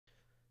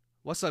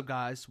What's up,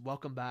 guys?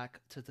 Welcome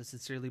back to the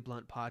Sincerely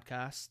Blunt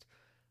podcast,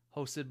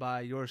 hosted by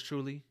yours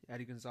truly,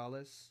 Eddie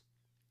Gonzalez.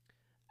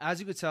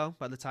 As you could tell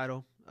by the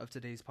title of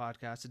today's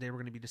podcast, today we're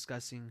going to be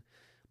discussing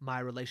my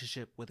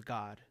relationship with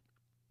God.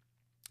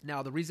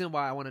 Now, the reason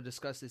why I want to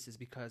discuss this is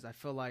because I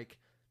feel like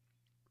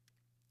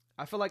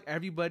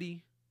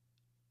everybody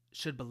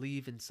should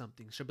believe in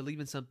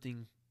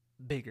something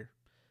bigger,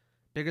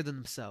 bigger than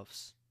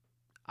themselves.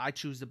 I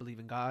choose to believe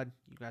in God.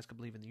 You guys could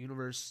believe in the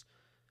universe,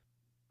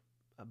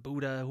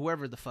 Buddha,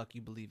 whoever the fuck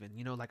you believe in.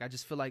 I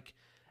just feel like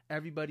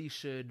everybody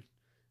should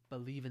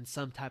believe in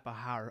some type of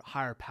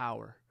higher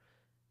power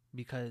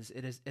because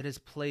it has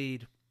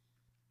played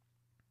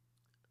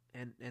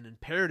an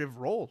imperative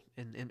role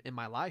in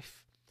my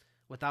life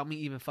without me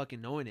even fucking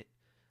knowing it.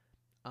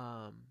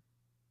 Um,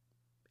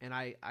 and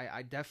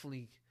I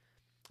definitely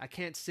I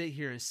can't sit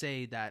here and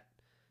say that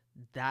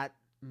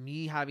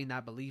me having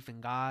that belief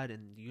in God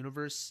and the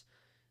universe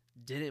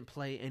didn't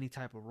play any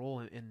type of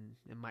role in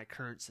my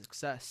current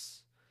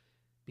success,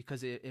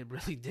 because it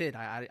really did.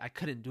 I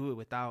couldn't do it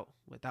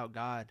without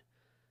God.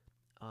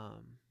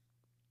 Um,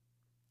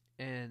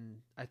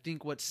 and I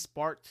think what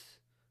sparked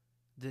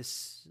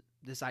this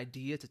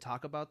idea to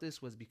talk about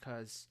this was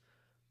because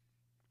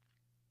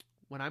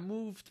when I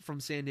moved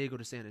from San Diego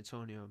to San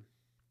Antonio,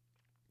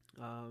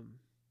 um,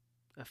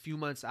 a few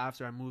months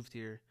after I moved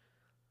here,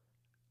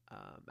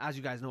 as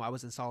you guys know, I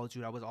was in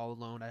solitude. I was all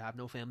alone. I have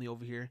no family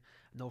over here,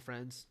 no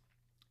friends,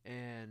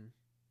 and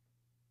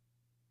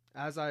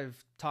as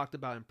I've talked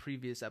about in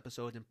previous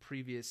episodes and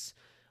previous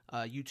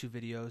YouTube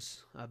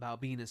videos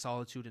about being in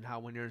solitude, and how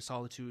when you're in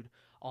solitude,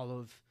 all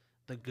of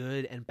the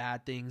good and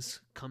bad things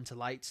come to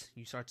light.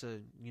 You start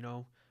to,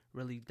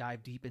 really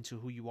dive deep into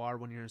who you are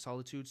when you're in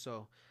solitude.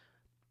 So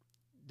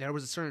there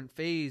was a certain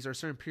phase or a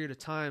certain period of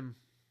time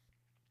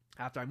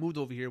after I moved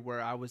over here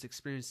where I was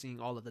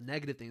experiencing all of the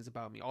negative things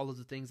about me, all of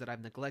the things that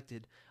I've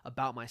neglected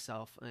about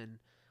myself, and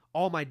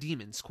all my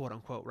demons, quote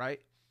unquote,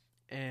 right?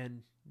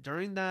 And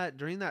during that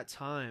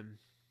time,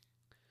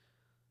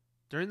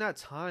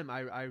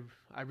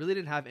 I really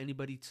didn't have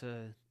anybody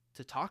to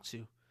talk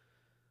to.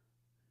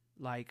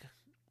 Like,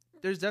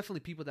 there's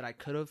definitely people that I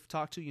could have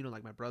talked to,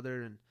 like my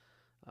brother and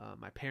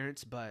my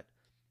parents, but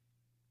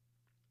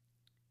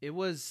it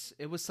was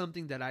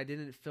something that I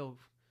didn't feel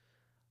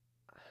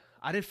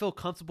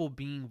comfortable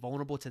being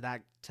vulnerable to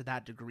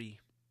that degree.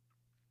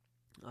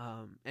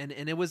 And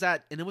it was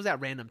at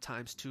random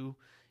times too.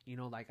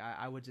 Like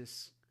I would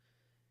just,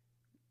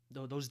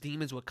 those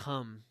demons would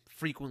come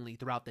frequently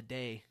throughout the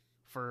day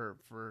for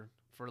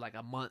like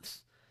a month,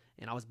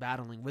 and I was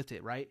battling with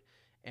it, right?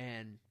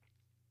 And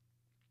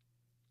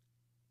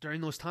during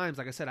those times,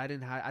 like I said, I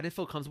didn't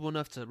feel comfortable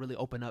enough to really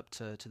open up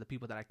to the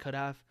people that I could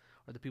have,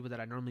 or the people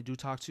that I normally do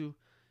talk to.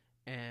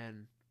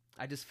 And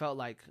I just felt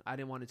like I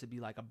didn't want it to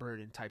be like a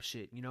burden type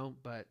shit.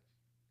 But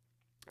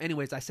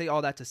anyways, I say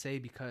all that to say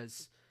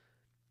because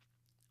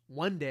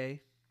one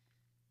day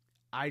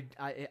I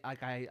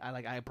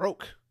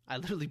broke. I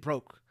literally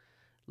broke.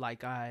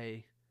 Like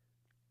I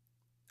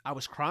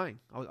was crying.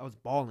 I was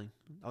bawling.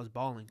 I was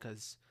bawling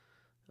because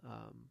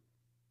um,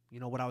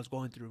 what I was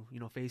going through.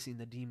 Facing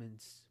the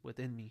demons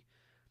within me,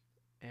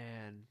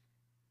 and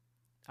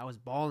I was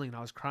bawling and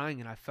I was crying,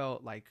 and I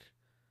felt like,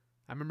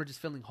 I remember just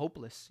feeling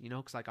hopeless.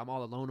 Because like I'm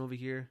all alone over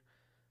here,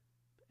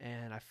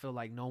 and I feel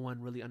like no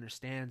one really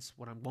understands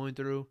what I'm going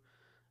through,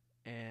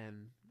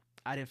 and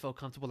I didn't feel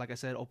comfortable, like I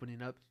said,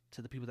 opening up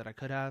to the people that I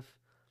could have.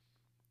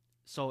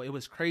 So it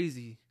was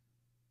crazy.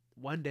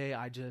 One day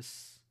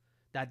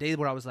that day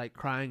where I was like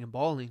crying and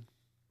bawling,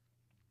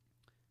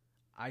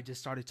 I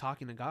just started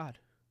talking to God.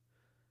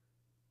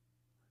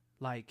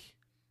 Like,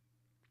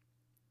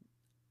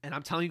 and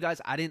I'm telling you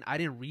guys, I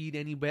didn't read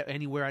anywhere. I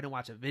didn't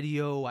watch a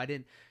video. I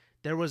didn't.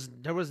 There was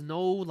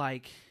no,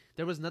 like,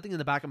 there was nothing in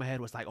the back of my head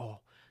was like, oh,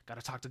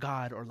 gotta talk to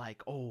God, or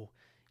like, oh,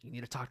 you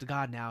need to talk to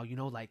God now.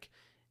 Like,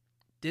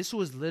 this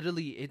was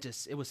literally,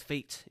 it was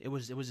fate. It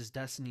was just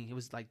destiny. It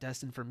was like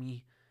destined for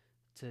me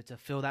to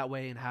feel that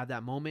way and have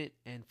that moment,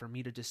 and for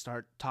me to just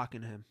start talking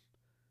to him.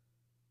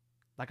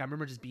 Like, I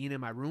remember just being in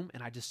my room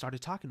and I just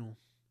started talking to him.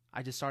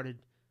 I just started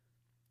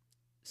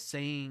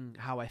saying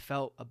how I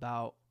felt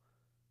about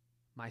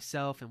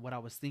myself and what I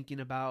was thinking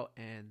about,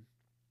 and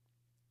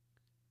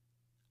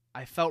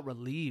I felt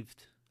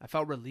relieved. I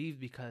felt relieved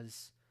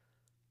because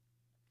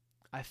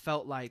I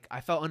felt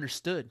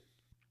understood,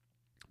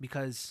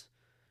 because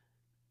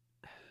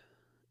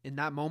in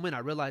that moment I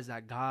realized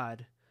that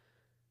God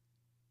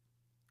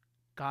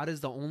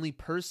is the only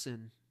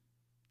person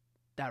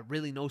that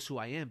really knows who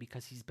I am,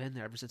 because he's been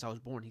there ever since I was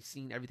born. He's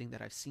seen everything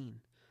that I've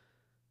seen.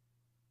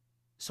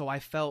 So I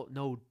felt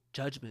no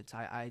judgment.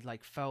 I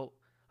like felt,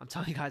 I'm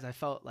telling you guys, I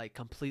felt like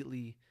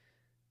completely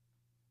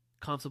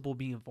comfortable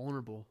being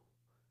vulnerable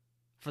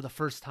for the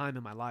first time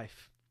in my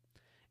life.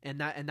 And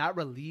that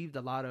relieved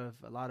a lot of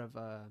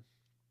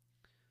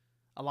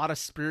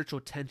spiritual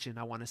tension,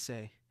 I want to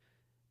say,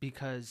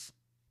 because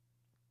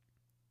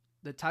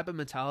the type of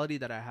mentality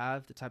that I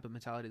have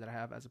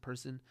as a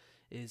person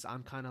is,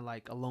 I'm kind of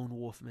like a lone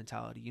wolf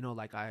mentality.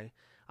 Like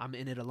I'm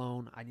in it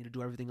alone. I need to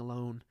do everything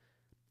alone.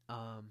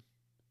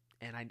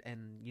 And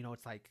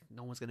it's like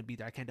no one's gonna be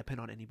there. I can't depend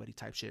on anybody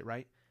type shit,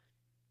 right?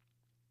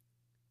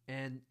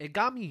 And it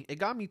got me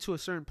to a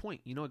certain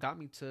point. It got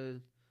me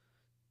to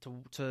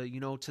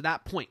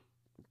that point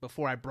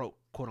before I broke,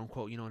 quote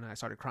unquote, and I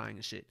started crying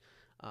and shit.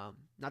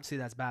 Not to say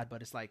that's bad,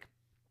 but it's like,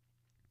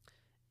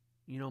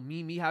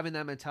 me having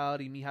that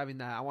mentality, me having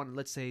that,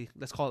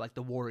 let's call it like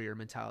the warrior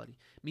mentality.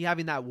 Me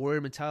having that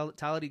warrior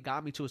mentality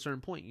got me to a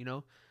certain point,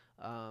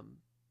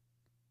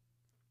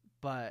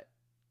 but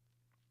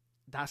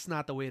that's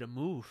not the way to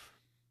move,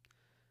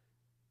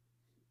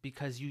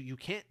 because you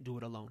can't do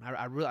it alone.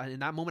 I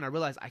in that moment I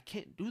realized I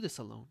can't do this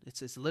alone.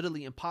 It's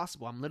literally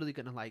impossible. I'm literally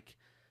gonna like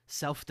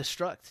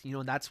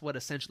self-destruct. That's what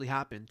essentially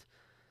happened.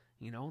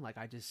 Like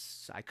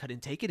I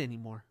couldn't take it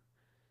anymore,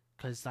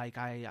 because like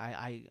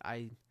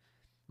I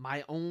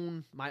my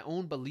own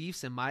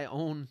beliefs and my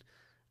own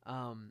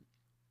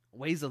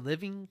ways of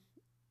living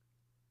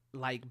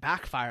like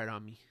backfired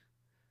on me.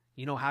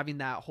 Having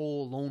that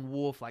whole lone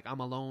wolf, like I'm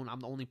alone, I'm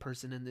the only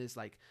person in this,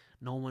 like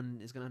no one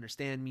is gonna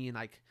understand me, and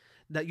like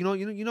that, you know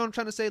what I'm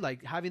trying to say.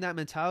 Like having that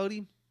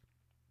mentality,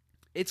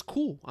 it's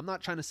cool. I'm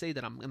not trying to say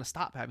that I'm gonna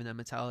stop having that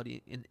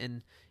mentality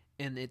in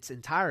its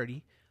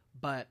entirety,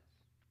 but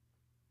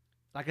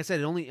like I said,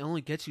 it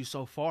only gets you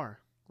so far.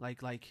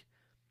 Like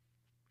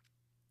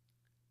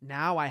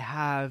now I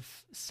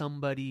have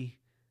somebody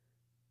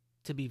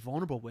to be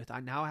vulnerable with.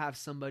 I now have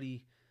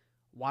somebody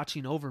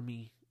watching over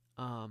me.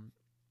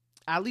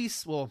 At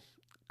least, well,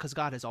 because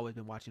God has always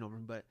been watching over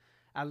me, but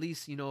at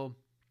least,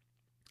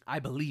 I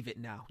believe it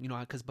now,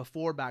 because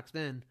before, back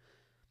then,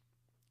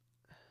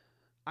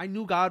 I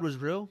knew God was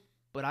real,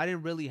 but I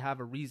didn't really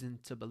have a reason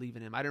to believe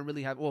in him. I didn't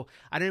really have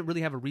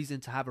a reason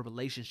to have a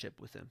relationship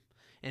with him.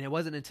 And it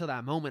wasn't until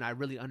that moment I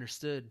really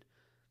understood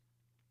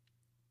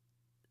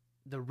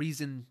the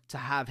reason to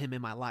have him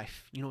in my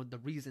life, the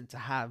reason to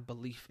have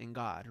belief in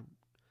God.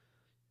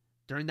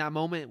 During that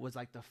moment, it was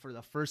like for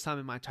the first time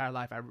in my entire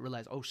life, I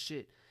realized, oh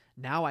shit,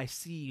 now I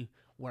see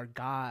where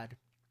God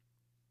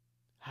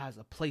has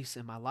a place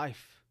in my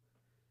life.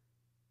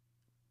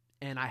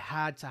 And I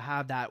had to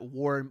have that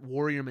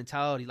warrior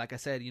mentality. Like I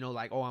said,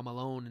 like, oh, I'm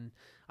alone and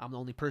I'm the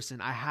only person.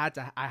 I had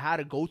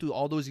to go through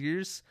all those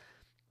years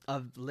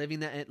of living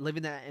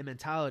that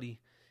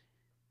mentality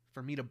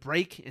for me to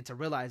break and to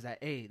realize that,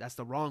 hey, that's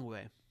the wrong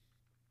way.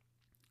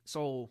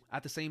 So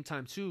at the same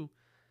time too,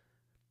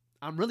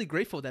 I'm really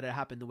grateful that it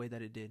happened the way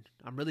that it did.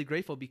 I'm really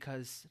grateful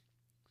because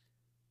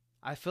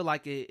I feel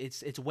like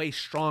it's way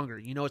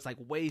stronger. It's like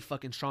way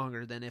fucking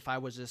stronger than if I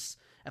just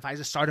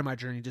started my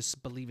journey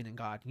just believing in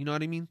God. You know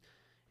what I mean?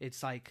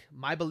 It's like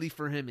my belief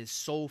for him is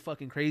so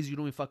fucking crazy. You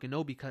don't even fucking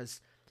know,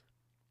 because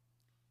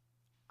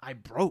I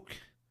broke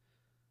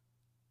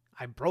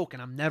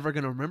and I'm never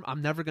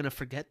going to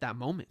forget that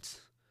moment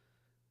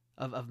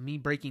of me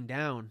breaking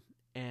down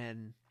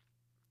and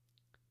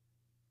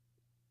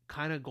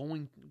kind of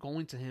going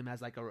to him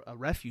as like a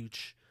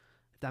refuge,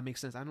 if that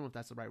makes sense. I don't know if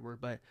that's the right word,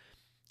 but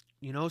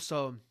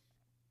so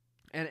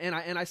and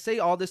I say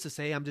all this to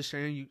say I'm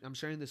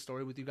sharing this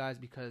story with you guys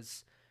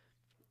because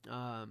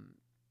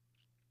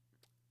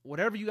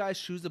whatever you guys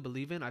choose to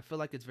believe in, I feel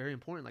like it's very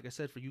important, like I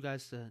said, for you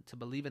guys to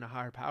believe in a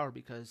higher power,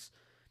 because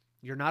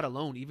you're not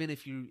alone. Even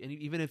if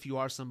you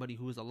are somebody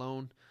who is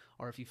alone,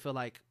 or if you feel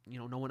like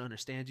no one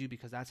understands you,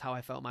 because that's how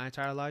I felt my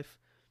entire life,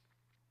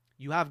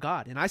 you have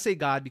God. And I say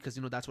God because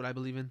that's what I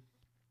believe in.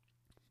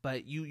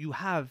 But you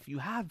have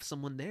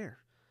someone there.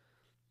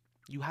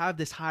 You have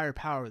this higher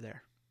power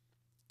there.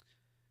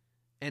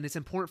 And it's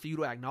important for you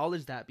to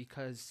acknowledge that,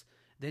 because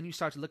then you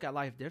start to look at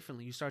life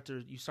differently. You start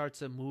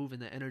to move in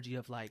the energy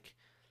of like,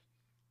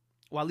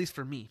 well, at least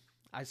for me,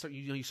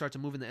 you start to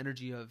move in the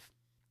energy of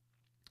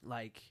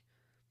like,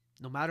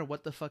 no matter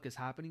what the fuck is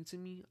happening to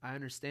me, I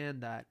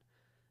understand that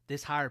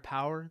this higher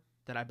power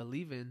that I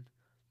believe in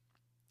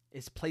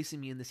is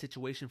placing me in this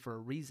situation for a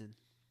reason.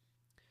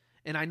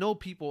 And I know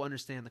people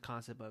understand the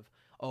concept of,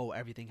 oh,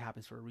 everything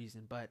happens for a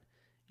reason, but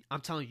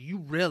I'm telling you,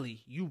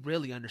 you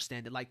really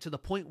understand it. Like to the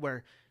point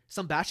where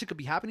some bad shit could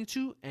be happening to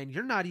you and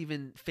you're not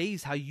even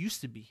phased how you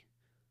used to be.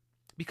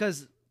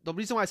 Because the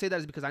reason why I say that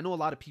is because I know a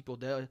lot of people,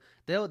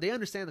 they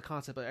understand the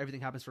concept of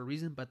everything happens for a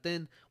reason, but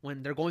then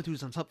when they're going through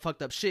some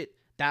fucked up shit,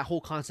 that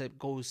whole concept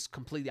goes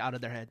completely out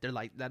of their head. They're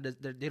like,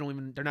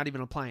 they're not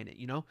even applying it,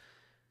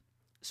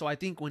 So I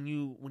think when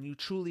you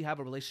truly have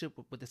a relationship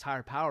with this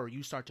higher power,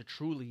 you start to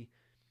truly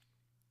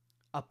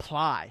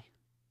apply.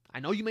 I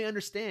know you may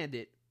understand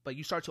it, but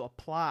you start to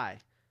apply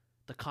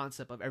the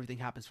concept of everything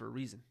happens for a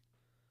reason.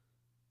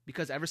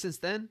 Because ever since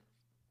then,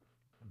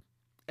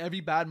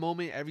 every bad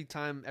moment,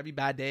 every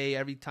bad day,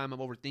 every time I'm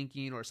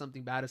overthinking or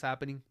something bad is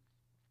happening,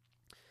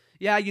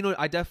 yeah,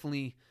 I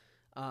definitely,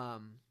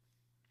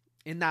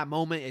 in that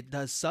moment, it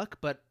does suck.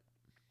 But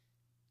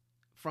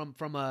from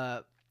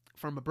a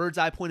bird's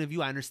eye point of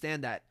view, I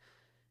understand that,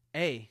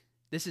 hey,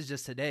 this is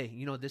just today.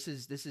 This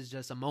is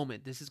just a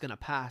moment. This is gonna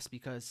pass,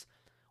 because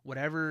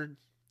whatever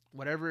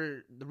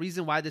the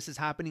reason why this is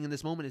happening in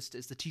this moment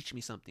is to teach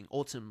me something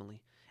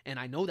ultimately. And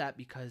I know that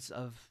because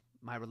of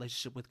my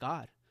relationship with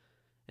God.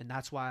 And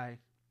that's why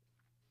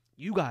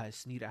You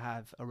guys need to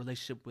have a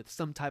relationship with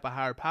some type of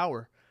higher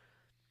power,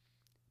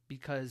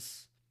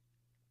 because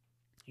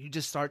you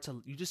just start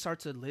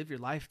to live your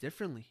life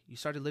differently. You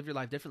start to live your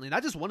life differently. And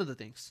that's just one of the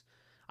things.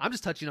 I'm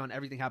just touching on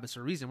everything happens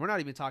for a reason. We're not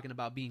even talking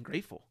about being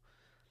grateful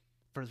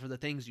for the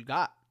things you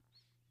got.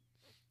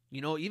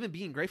 You know, even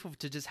being grateful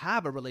to just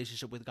have a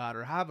relationship with God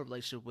or have a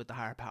relationship with the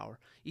higher power.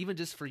 Even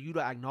just for you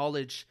to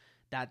acknowledge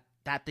that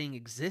that thing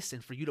exists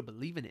and for you to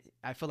believe in it.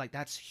 I feel like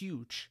that's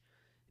huge,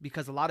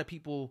 because a lot of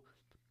people,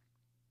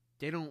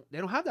 they don't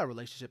have that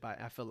relationship.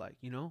 I feel like,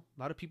 you know,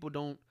 a lot of people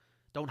don't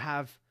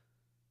have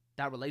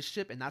that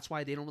relationship, and that's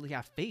why they don't really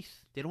have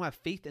faith. They don't have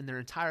faith in their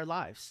entire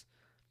lives.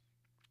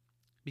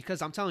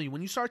 Because I'm telling you,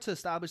 when you start to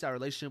establish that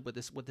relationship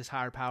with this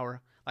higher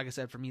power, like I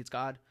said, for me it's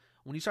God.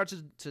 When you start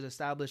to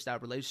establish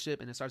that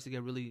relationship and it starts to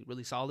get really,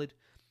 really solid,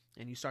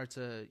 and you start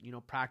to, you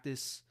know,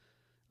 practice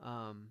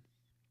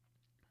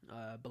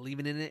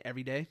believing in it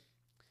every day,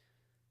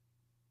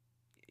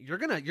 you're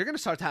gonna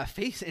start to have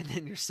faith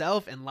in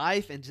yourself and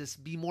life, and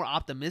just be more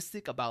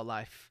optimistic about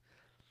life.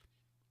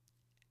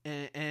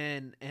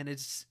 And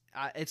it's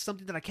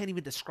something that I can't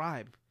even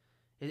describe.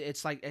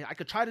 It's like, I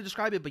could try to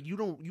describe it, but you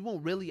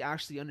won't really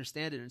actually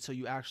understand it until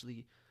you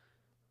actually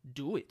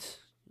do it,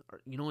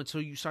 you know,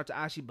 until you start to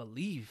actually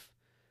believe.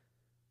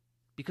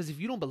 Because if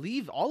you don't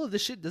believe, all of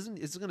this shit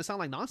it's going to sound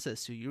like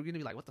nonsense to you. You're going to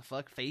be like, what the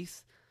fuck?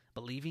 Faith,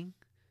 believing,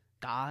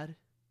 God,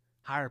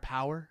 higher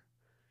power,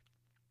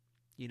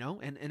 you know?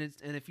 And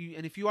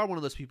if you are one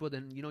of those people,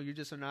 then, you know, you're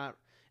just not,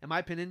 in my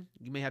opinion,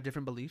 you may have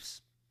different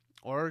beliefs,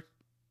 or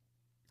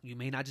you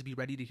may not just be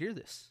ready to hear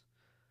this.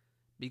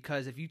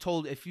 Because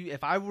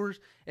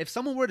if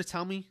someone were to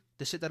tell me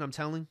the shit that I'm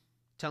telling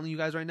you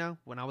guys right now,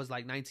 when I was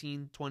like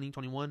 19, 20,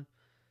 21,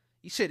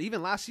 shit,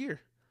 even last year,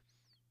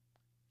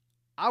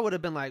 I would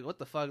have been like, what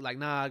the fuck? Like,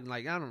 nah,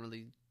 like, I don't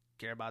really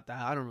care about that.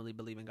 I don't really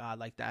believe in God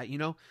like that, you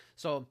know?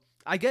 So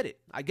I get it.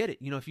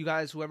 You know, if you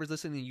guys, whoever's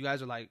listening, you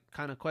guys are like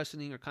kind of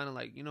questioning, or kind of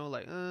like, you know,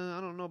 like, I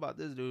don't know about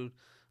this dude,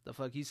 the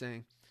fuck he's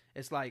saying.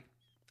 It's like,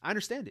 I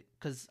understand it,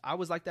 because I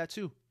was like that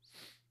too.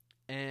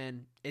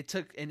 And it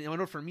took, and in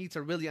order for me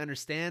to really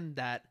understand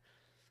that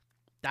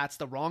that's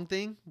the wrong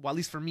thing, well, at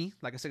least for me,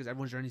 like I said, because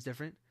everyone's journey is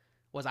different,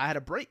 was I had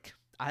a break.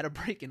 I had a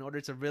break in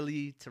order to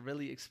really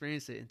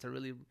experience it, and to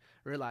really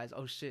realize,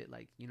 oh shit,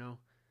 like, you know,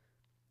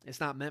 it's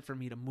not meant for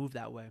me to move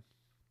that way.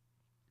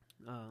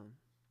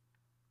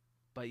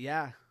 But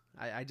yeah,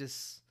 I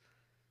just,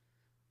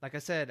 like I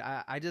said,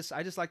 I just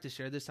like to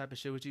share this type of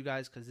shit with you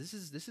guys, because this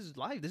is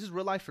life. This is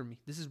real life for me.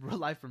 This is real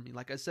life for me.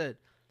 Like I said,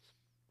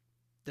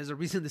 there's a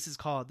reason this is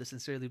called the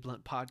Sincerely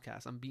Blunt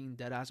Podcast. I'm being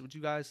dead ass with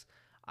you guys.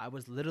 I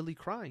was literally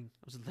crying.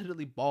 I was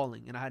literally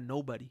bawling, and I had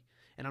nobody.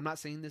 And I'm not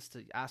saying this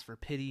to ask for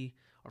pity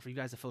or for you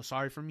guys to feel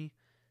sorry for me,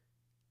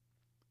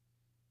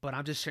 but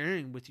I'm just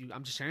sharing with you.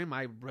 I'm just sharing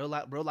my real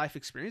life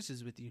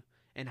experiences with you,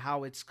 and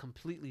how it's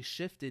completely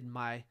shifted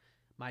my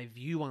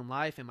view on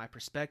life and my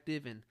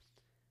perspective, and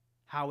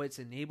how it's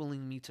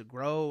enabling me to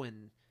grow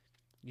and,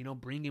 you know,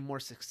 bringing more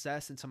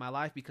success into my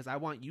life, because I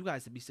want you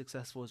guys to be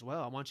successful as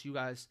well. I want you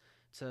guys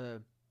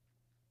to,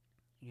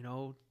 you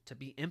know, to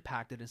be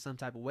impacted in some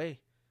type of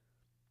way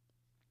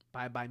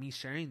by me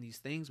sharing these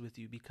things with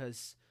you,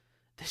 because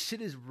this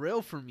shit is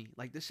real for me.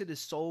 Like, this shit is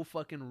so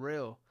fucking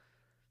real.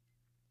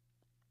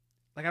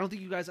 Like, I don't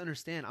think you guys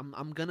understand.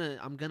 I'm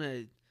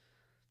gonna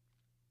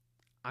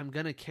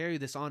carry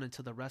this on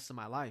until the rest of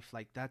my life.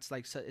 Like, that's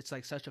like, it's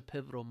like such a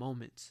pivotal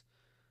moment.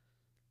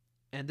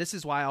 And this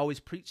is why I always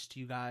preach to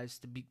you guys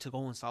to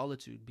go in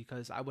solitude,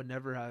 because I would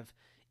never have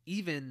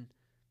even,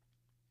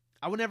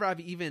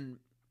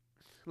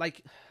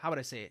 like, how would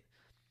I say it?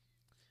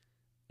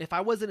 If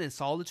I wasn't in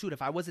solitude,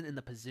 if I wasn't in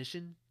the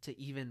position to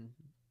even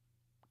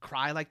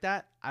cry like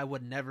that, I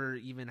would never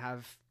even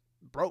have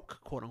broke,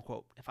 quote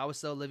unquote. If I was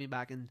still living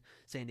back in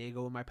San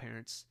Diego with my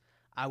parents,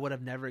 I would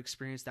have never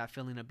experienced that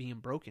feeling of being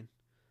broken.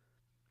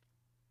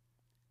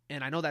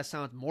 And I know that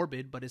sounds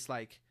morbid, but it's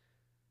like,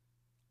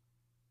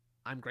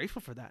 I'm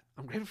grateful for that.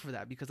 I'm grateful for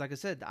that, because like I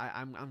said,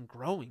 I'm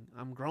growing.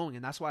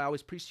 And that's why I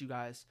always preach to you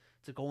guys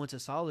to go into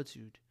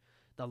solitude.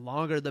 The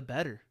longer, the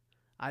better.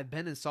 I've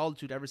been in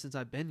solitude ever since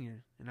I've been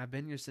here. And I've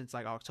been here since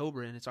like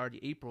October, and it's already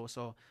April.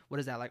 So what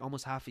is that, like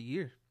almost half a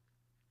year?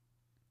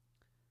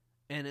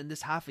 And in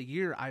this half a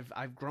year,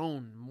 I've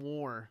grown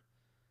more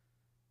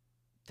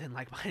than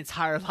like my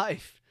entire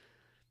life.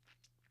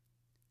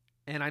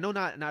 And I know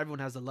not everyone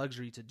has the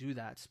luxury to do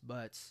that,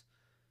 but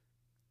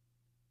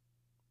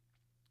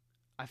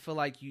I feel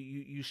like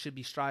you should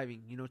be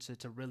striving, you know,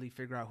 to really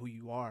figure out who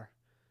you are.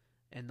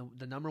 And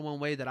the number one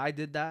way that I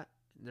did that,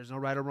 there's no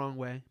right or wrong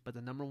way, but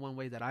the number one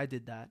way that I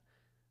did that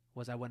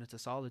was I went into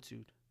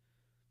solitude.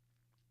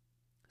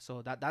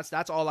 So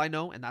that's all I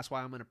know, and that's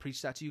why I'm going to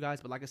preach that to you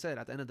guys. But like I said,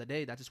 at the end of the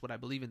day, that's just what I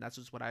believe in. That's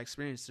just what I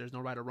experienced. There's no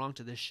right or wrong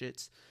to this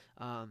shit.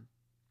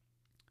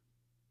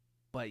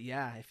 But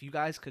yeah, if you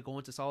guys could go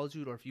into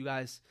solitude, or if you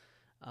guys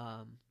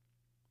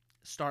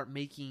start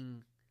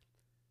making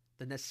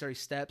the necessary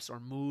steps or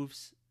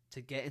moves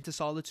to get into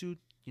solitude,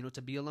 you know,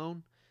 to be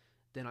alone,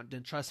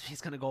 then trust me,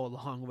 it's going to go a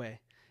long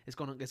way. It's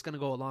going to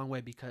go a long way,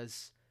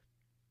 because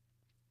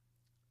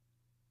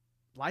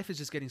life is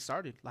just getting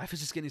started. Life is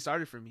just getting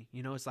started for me.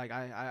 You know, it's like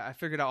I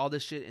figured out all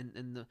this shit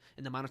in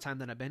the amount of time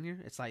that I've been here.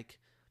 It's like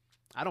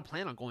I don't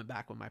plan on going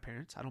back with my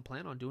parents. I don't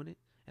plan on doing it,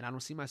 and I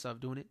don't see myself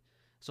doing it.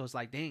 So it's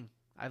like, dang,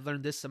 I've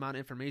learned this amount of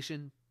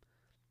information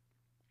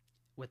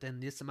within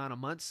this amount of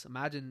months.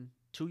 Imagine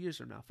 2 years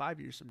from now, 5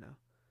 years from now.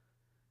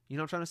 You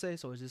know what I'm trying to say?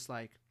 So it's just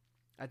like,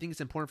 I think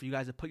it's important for you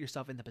guys to put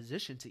yourself in the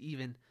position to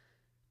even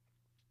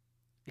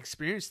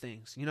experience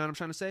things. You know what I'm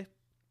trying to say?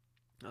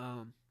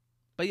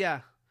 But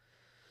yeah,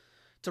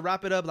 to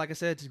wrap it up, like I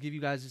said, to give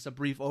you guys just a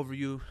brief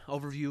overview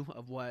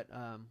of what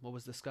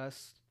was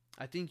discussed.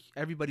 I think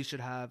everybody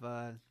should have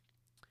a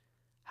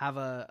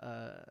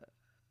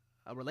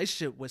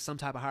relationship with some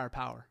type of higher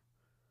power,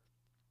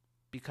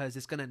 because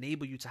it's gonna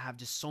enable you to have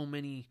just so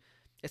many.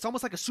 It's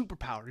almost like a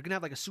superpower. You're gonna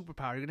have like a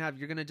superpower. You're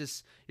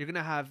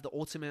gonna have the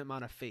ultimate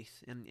amount of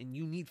faith, and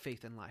you need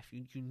faith in life.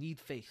 You need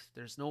faith.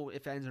 There's no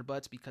ifs, ands, or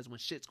buts, because when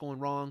shit's going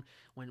wrong,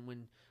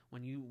 when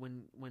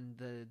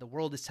the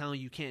world is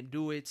telling you can't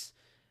do it,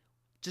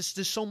 just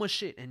there's so much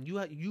shit, and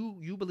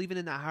you believing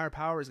in that higher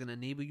power is gonna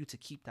enable you to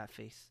keep that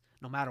faith,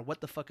 no matter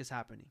what the fuck is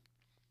happening,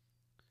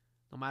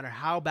 no matter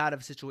how bad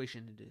of a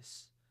situation it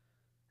is.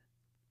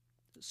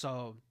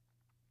 So,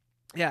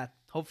 yeah,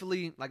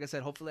 hopefully, like I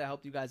said, hopefully I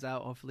helped you guys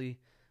out. Hopefully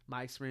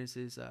my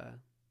experiences,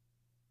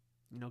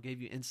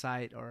 gave you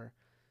insight or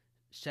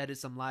shedded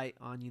some light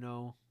on,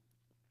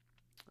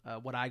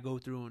 what I go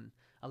through, and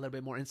a little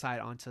bit more insight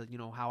onto,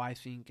 how I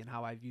think and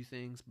how I view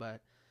things.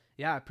 But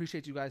yeah, I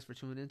appreciate you guys for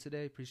tuning in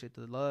today. Appreciate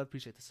the love,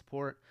 appreciate the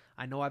support.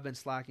 I know I've been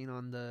slacking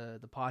on the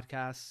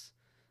podcasts.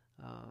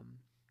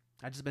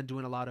 I've just been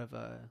doing a lot of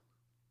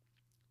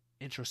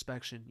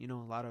introspection, a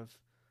lot of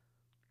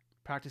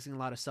practicing, a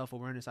lot of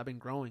self-awareness. I've been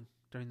growing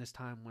during this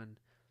time when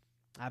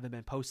I haven't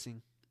been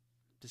posting,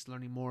 just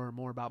learning more and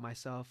more about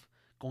myself,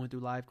 going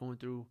through life, going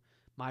through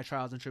my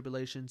trials and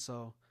tribulations.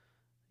 So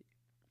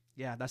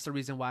yeah, that's the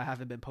reason why I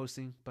haven't been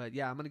posting. But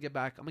yeah, I'm going to get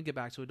back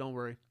to it. Don't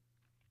worry.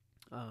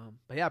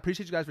 But yeah, I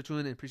appreciate you guys for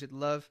tuning in. Appreciate the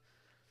love.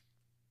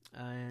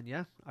 And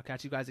yeah, I'll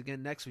catch you guys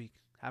again next week.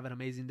 Have an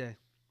amazing day.